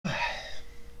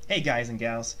Hey guys and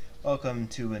gals, welcome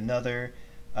to another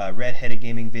Red-Headed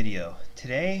Gaming video.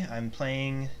 Today I'm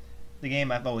playing the game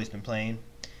I've always been playing,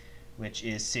 which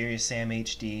is Serious Sam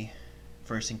HD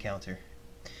First Encounter.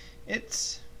 I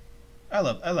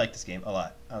like this game a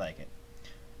lot. I like it.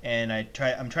 And I'm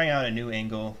trying out a new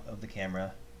angle of the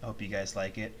camera. I hope you guys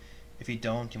like it. If you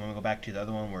don't, you want to go back to the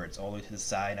other one where it's all the way to the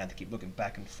side and I have to keep looking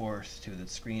back and forth to the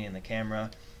screen and the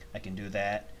camera. I can do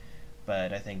that,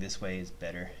 but I think this way is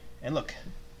better. And look,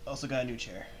 also got a new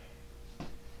chair.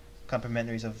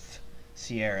 Complimentaries of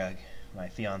Sierra, my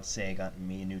fiance, got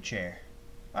me a new chair.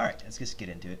 Alright, let's just get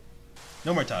into it.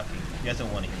 No more talking. You guys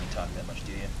don't want to hear me talk that much,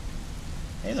 do you?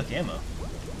 Hey, look, ammo.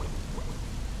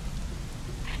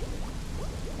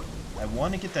 I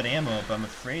want to get that ammo, but I'm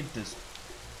afraid there's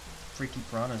freaky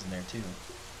piranhas in there, too.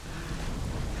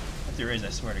 If there is,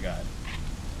 I swear to God.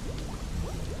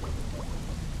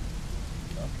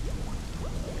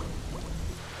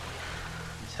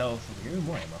 Health over here. Ooh,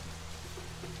 more ammo.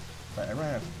 But I run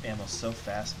out of ammo so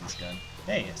fast with this gun.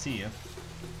 Hey, I see you.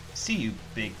 I see you,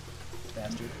 big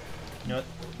bastard. You know what?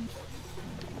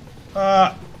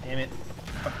 Ah! Damn it.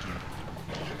 Fuck you.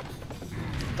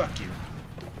 Fuck you.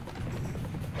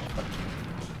 Fuck you.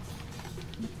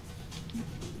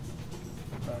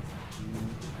 Fuck you.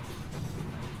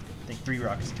 I think 3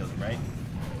 rockets killed him, right?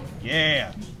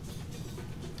 Yeah!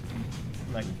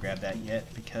 I'm not gonna grab that yet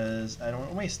because I don't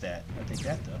want to waste that. I'll take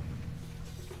that though.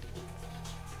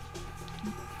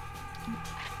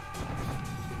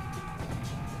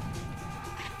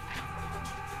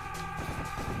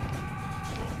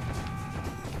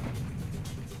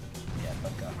 Yeah,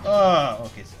 fuck off. Oh,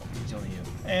 okay, so it's only you.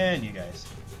 And you guys.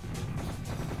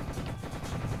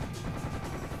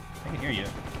 I can hear you.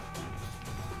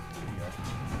 There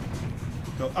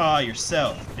you are. Go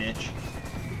yourself, bitch.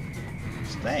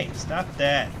 Hey, stop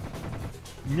that.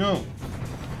 No.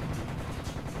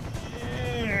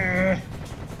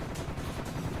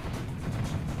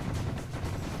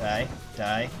 Die.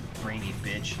 Die. Brainy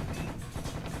bitch.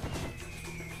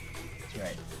 That's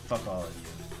right. Fuck all of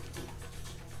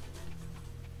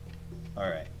you.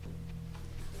 Alright.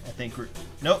 I think we're...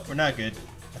 Nope, we're not good.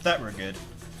 I thought we were good.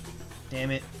 Damn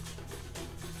it.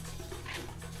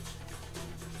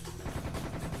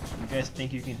 You guys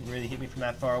think you can really hit me from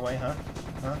that far away, huh?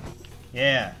 Huh?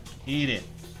 Yeah, eat it.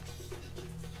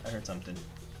 I heard something.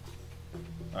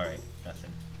 Alright,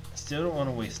 nothing. I still don't want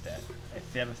to waste that.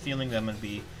 I have a feeling that I'm going to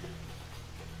be...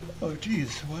 Oh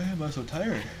jeez, why am I so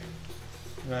tired?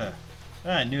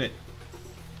 I knew it.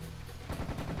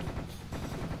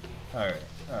 Alright,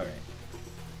 alright.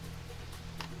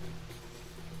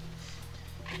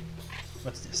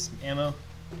 What's this? Ammo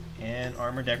and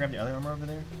armor. Did I grab the other armor over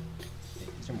there?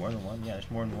 Is there more than one? Yeah,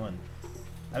 there's more than one.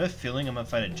 I have a feeling I'm gonna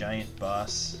fight a giant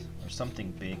boss or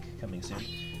something big coming soon.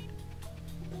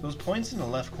 Those points in the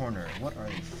left corner, what are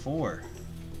they for?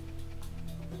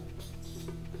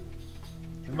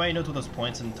 Everybody knows what those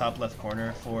points in the top left corner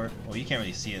are for? Well, you can't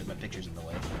really see it, my picture's in the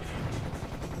way.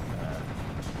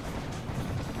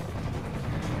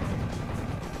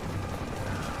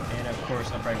 And of course,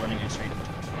 I'm probably running it straight into it.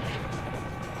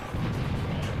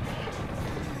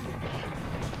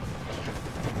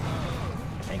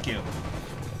 Thank you.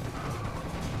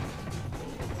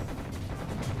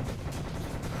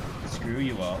 Screw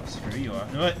you all. Screw you all.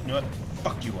 You know what? You know what?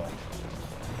 Fuck you all.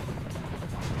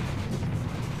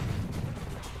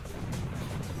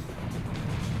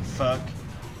 Fuck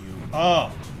you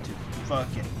all. Dude,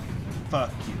 fuck it.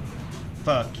 Fuck you.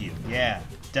 Fuck you. Yeah.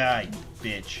 Die,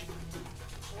 bitch.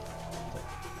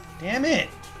 Damn it!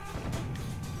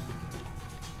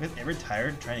 You guys ever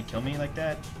tired trying to kill me like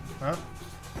that? Huh?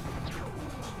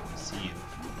 See you.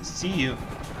 See you.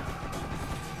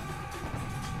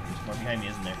 There's more behind me,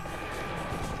 isn't there?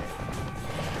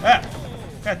 Ah!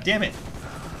 God damn it!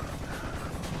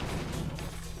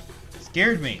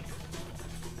 Scared me.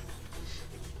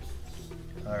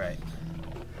 Alright.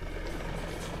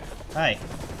 Hi.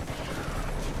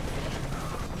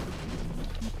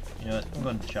 You know what? I'm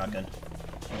going to the shotgun.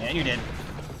 And you're dead.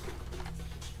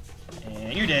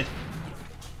 And you're dead.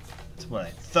 That's what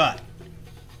I thought.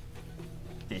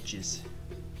 Bitches.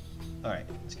 Alright,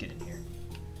 let's get in here.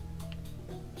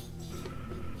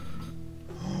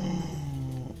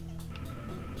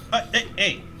 Hey,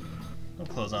 hey! Don't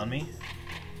close on me.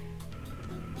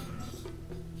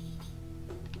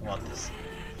 I want this.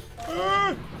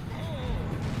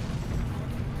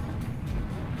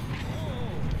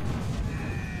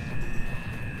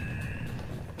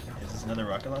 Is this another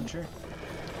rocket launcher?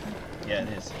 Yeah, it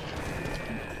is.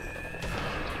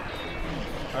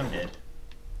 I'm dead.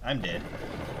 I'm dead.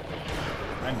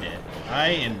 I'm dead. I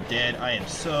am dead. I am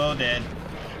so dead.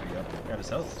 There we go.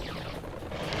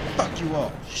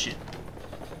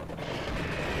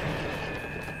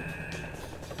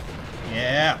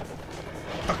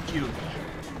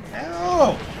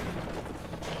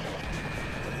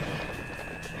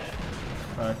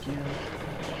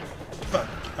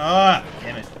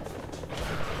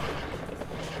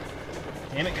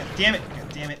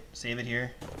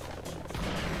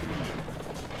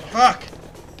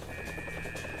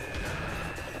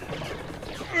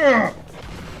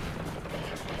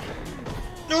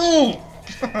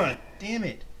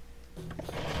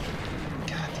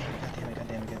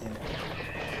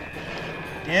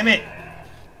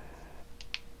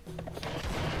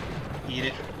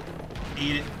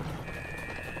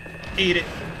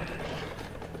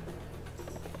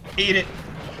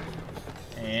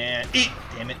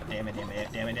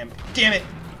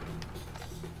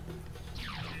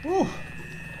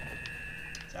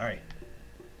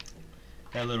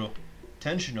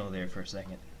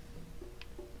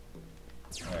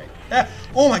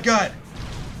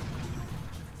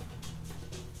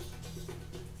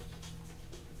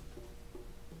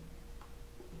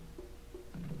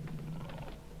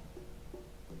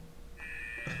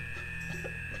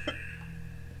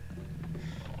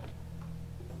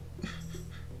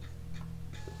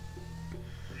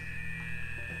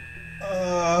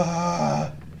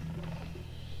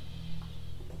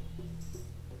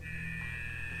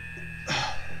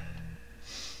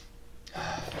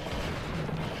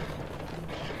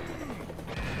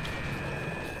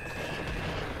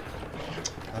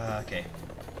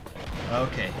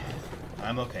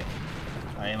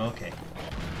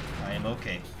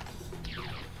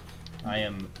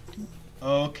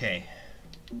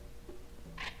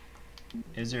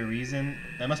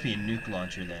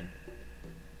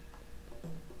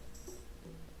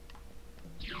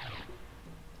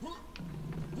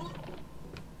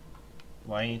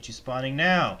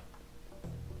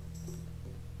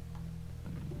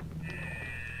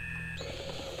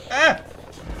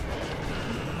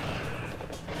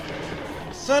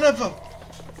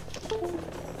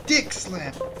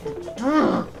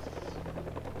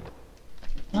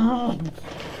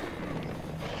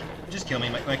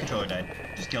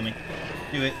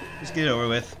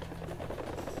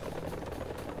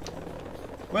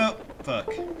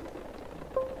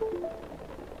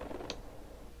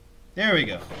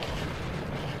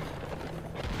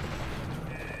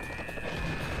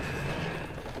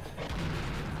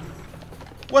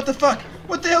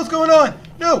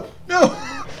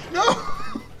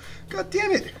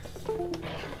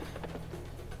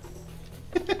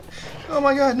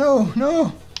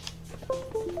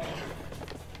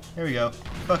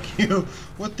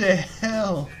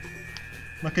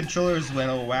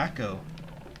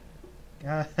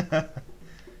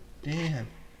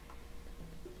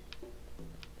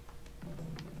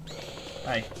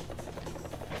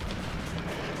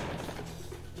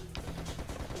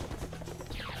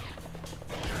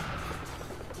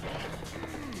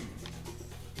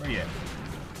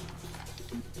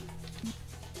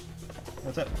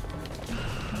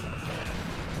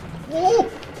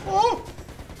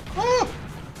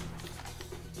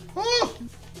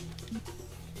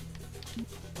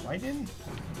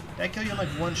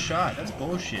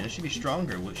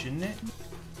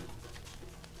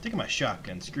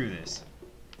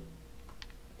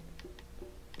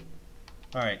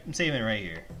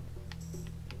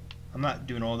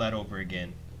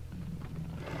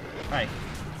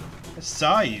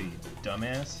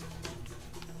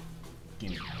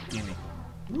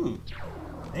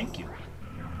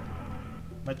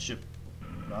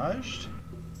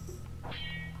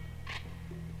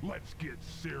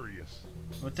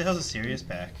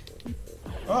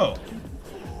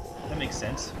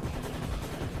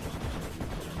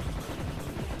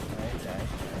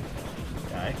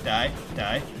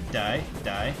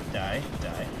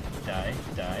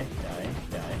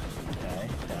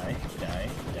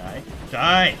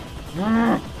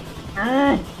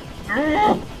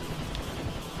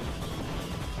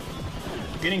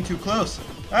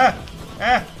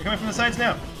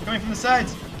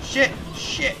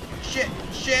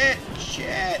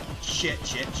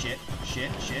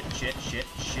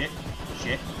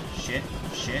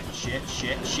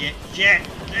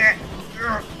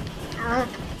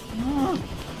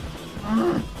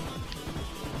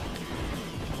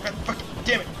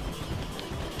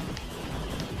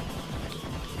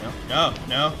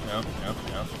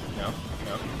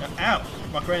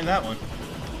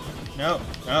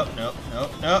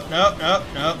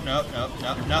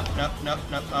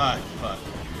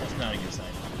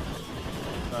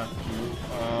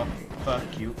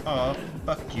 Fuck you all.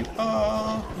 Fuck you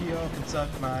all. You can suck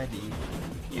my D.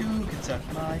 You can suck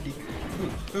my D.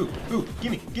 Ooh, ooh, ooh.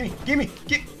 Gimme, gimme, gimme,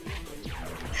 gimme.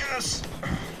 Yes!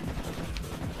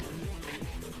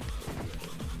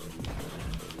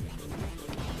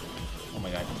 Oh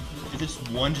my god. If this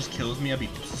one just kills me, I'd be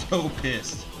so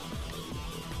pissed.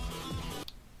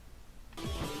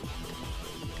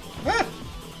 Ah!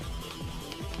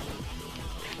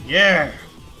 Yeah!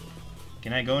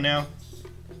 Can I go now?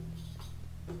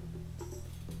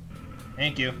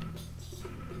 Thank you.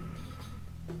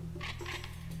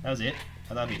 That was it.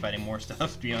 I thought I'd be fighting more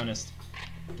stuff, to be honest.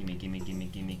 Gimme, gimme, gimme,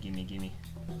 gimme, gimme, gimme.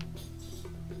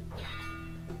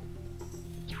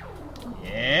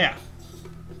 Yeah!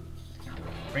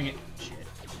 Bring it. Shit.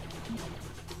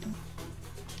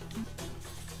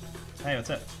 Hey,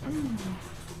 what's up?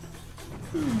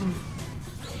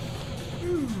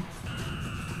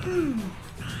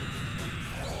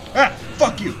 Ah!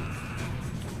 Fuck you!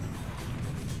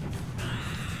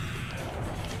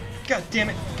 God damn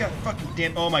it! God fucking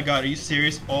damn! Oh my god! Are you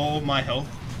serious? Oh my health!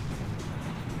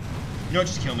 You know what?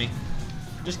 Just kill me.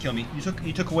 Just kill me. You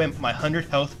took away my 100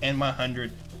 health and my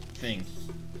 100 thing.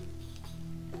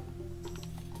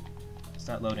 It's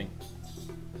not loading.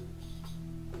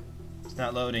 It's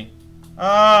not loading.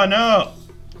 Oh no!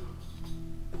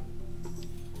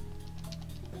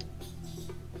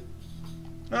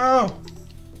 No!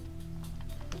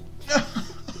 No!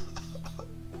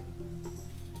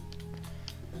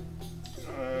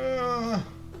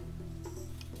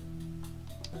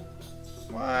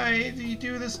 Why do you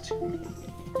do this to me?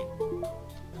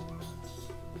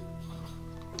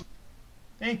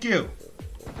 Thank you.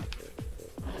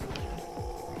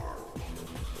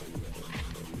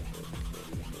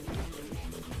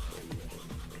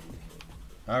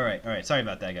 Alright, sorry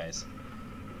about that, guys.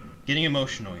 Getting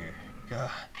emotional here. God.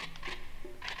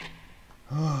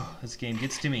 Oh, this game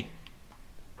gets to me.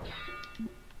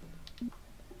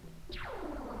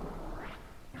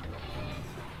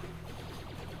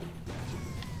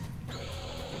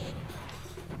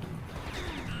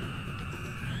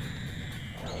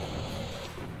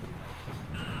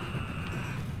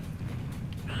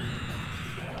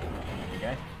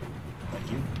 Okay.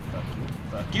 Fuck you. Fuck you.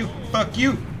 Fuck you. Fuck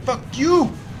you. Fuck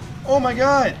you. Oh my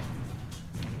god.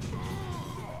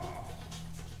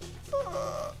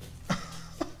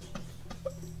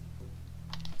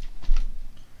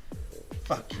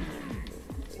 Fuck you.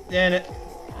 Damn it.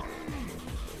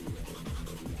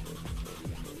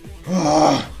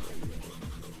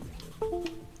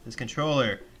 This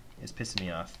controller is pissing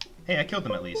me off. Hey, I killed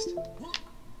them at least.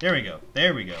 There we go.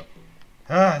 There we go.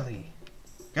 Golly.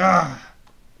 Ah.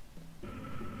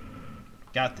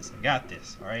 Got this. I got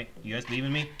this. Alright? You guys believe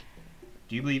in me?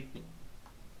 Do you believe me?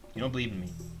 You don't believe in me.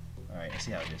 Alright, I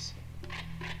see how it is.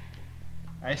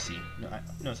 I see. No,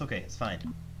 it's okay. It's fine.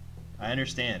 I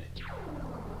understand.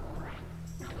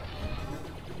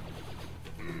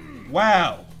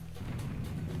 Wow!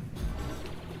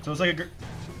 So it's like a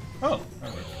oh.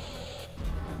 Okay.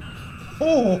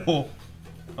 Oh!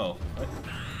 Oh. What?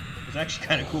 It's actually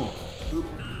kind of cool. Boop.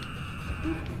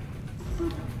 Boop.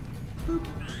 Boop. Boop.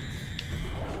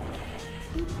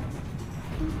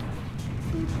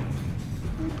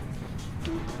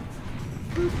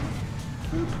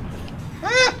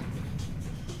 Ah!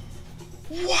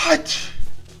 What?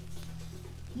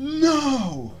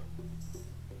 No!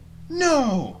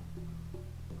 No!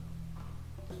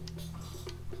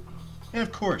 And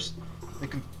of course, they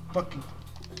can fucking...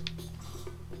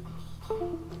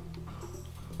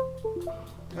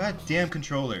 Goddamn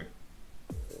controller.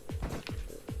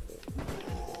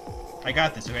 I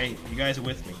got this, alright? You guys are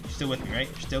with me. You're still with me, right?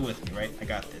 You're still with me, right? I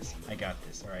got this. I got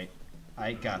this, alright?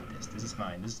 I got this. This is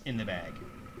mine. This is in the bag.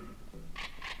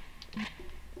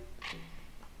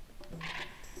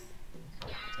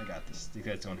 I got this. These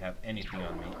guys don't have anything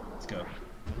on me. Let's go.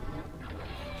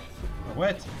 Oh,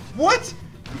 what? What?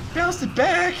 You bounced it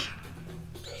back?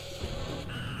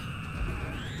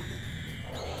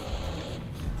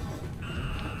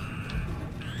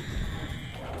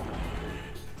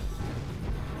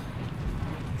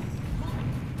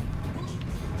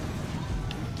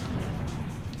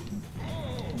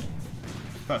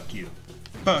 Fuck you.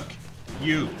 Fuck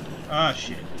you. Ah,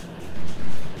 shit.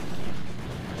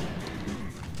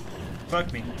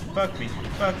 Fuck me. Fuck me.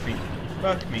 Fuck me.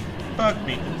 Fuck me. Fuck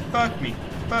me. Fuck me.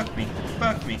 Fuck me.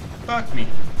 Fuck me. Fuck me.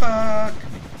 Fuck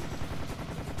me.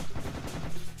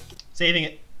 Saving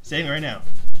it. Saving it right now.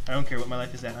 I don't care what my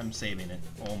life is at. I'm saving it.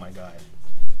 Oh my god.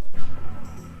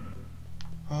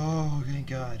 Oh, thank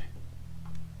God.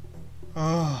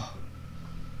 Oh.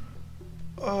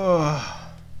 Oh.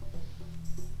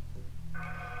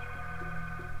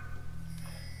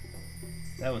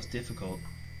 That was difficult.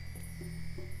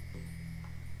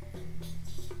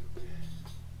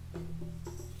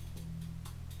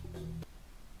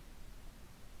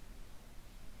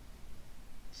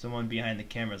 Someone behind the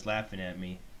camera is laughing at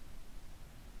me.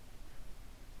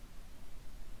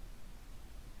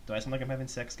 Do I sound like I'm having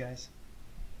sex, guys?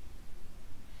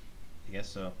 I guess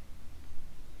so.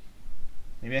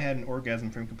 Maybe I had an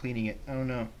orgasm from completing it. I don't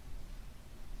know.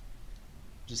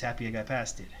 Just happy I got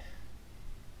past it.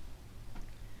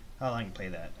 How long can I play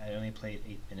that? I only played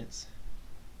 8 minutes.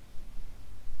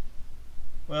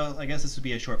 Well, I guess this would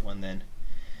be a short one then.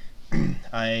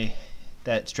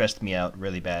 That stressed me out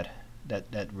really bad.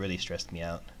 That really stressed me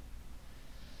out.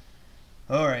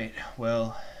 Alright,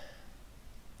 well,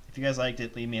 if you guys liked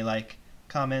it, leave me a like,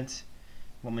 comment.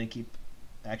 Want me to keep...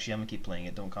 Actually, I'm going to keep playing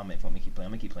it. Don't comment if you want me to keep playing.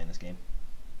 I'm going to keep playing this game.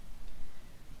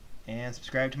 And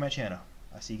subscribe to my channel.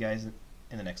 I'll see you guys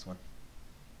in the next one.